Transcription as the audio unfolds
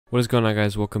What is going on,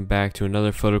 guys? Welcome back to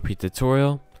another Photopea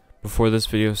tutorial. Before this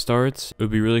video starts, it would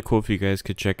be really cool if you guys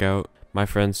could check out my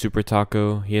friend Super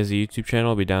Taco. He has a YouTube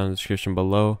channel, it'll be down in the description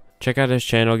below. Check out his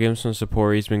channel, give him some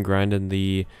support. He's been grinding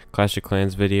the Clash of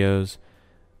Clans videos.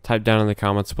 Type down in the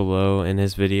comments below in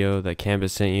his video that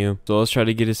Canvas sent you. So let's try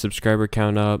to get his subscriber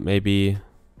count up, maybe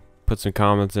put some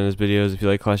comments in his videos if you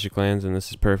like Clash of Clans, and this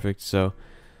is perfect. So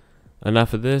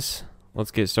enough of this,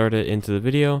 let's get started into the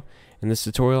video. In this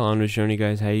tutorial, I'm going to be showing you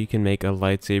guys how you can make a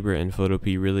lightsaber in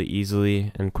Photopea really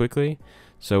easily and quickly.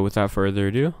 So without further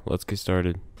ado, let's get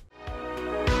started.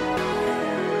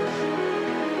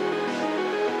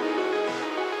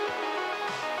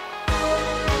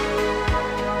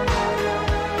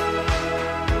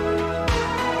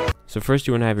 So first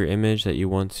you want to have your image that you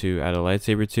want to add a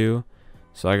lightsaber to.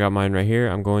 So I got mine right here.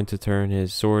 I'm going to turn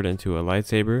his sword into a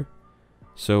lightsaber.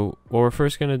 So what we're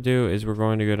first going to do is we're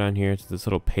going to go down here to this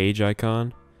little page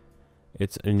icon.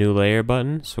 It's a new layer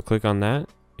button, so click on that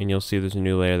and you'll see there's a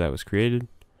new layer that was created.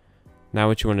 Now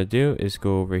what you want to do is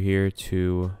go over here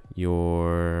to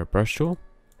your brush tool,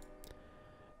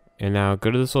 and now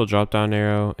go to this little drop down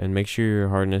arrow and make sure your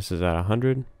hardness is at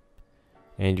 100,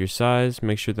 and your size,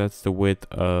 make sure that's the width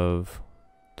of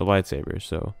the lightsaber.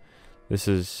 So this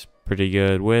is pretty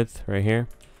good width right here.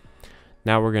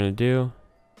 Now what we're going to do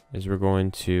is we're going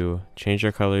to change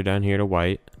our color down here to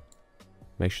white.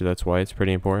 Make sure that's white, it's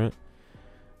pretty important.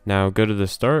 Now go to the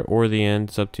start or the end,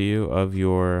 it's up to you, of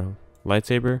your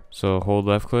lightsaber. So hold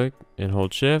left click and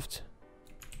hold shift.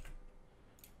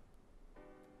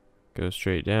 Go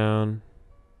straight down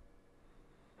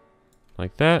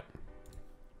like that.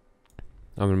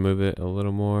 I'm going to move it a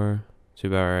little more to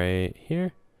about right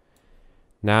here.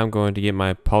 Now I'm going to get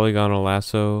my polygonal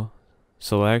lasso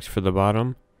select for the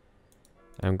bottom.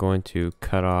 I'm going to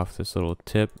cut off this little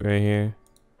tip right here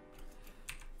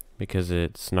because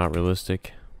it's not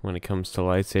realistic when it comes to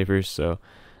lightsabers. So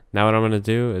now what I'm going to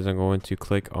do is I'm going to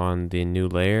click on the new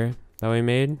layer that we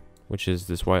made, which is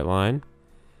this white line.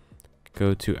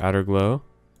 Go to outer glow,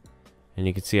 and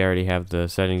you can see I already have the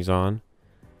settings on.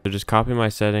 So just copy my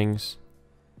settings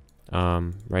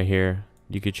right here.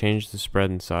 You could change the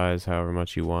spread and size however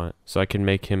much you want. So I can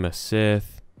make him a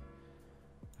Sith.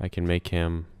 I can make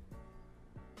him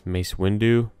Mace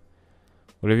Windu.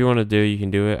 Whatever you want to do, you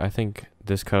can do it. I think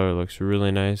this color looks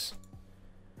really nice.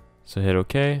 So hit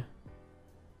OK.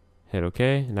 Hit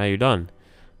OK. Now you're done.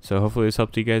 So hopefully this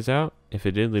helped you guys out. If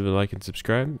it did, leave a like and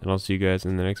subscribe, and I'll see you guys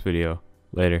in the next video.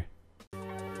 Later.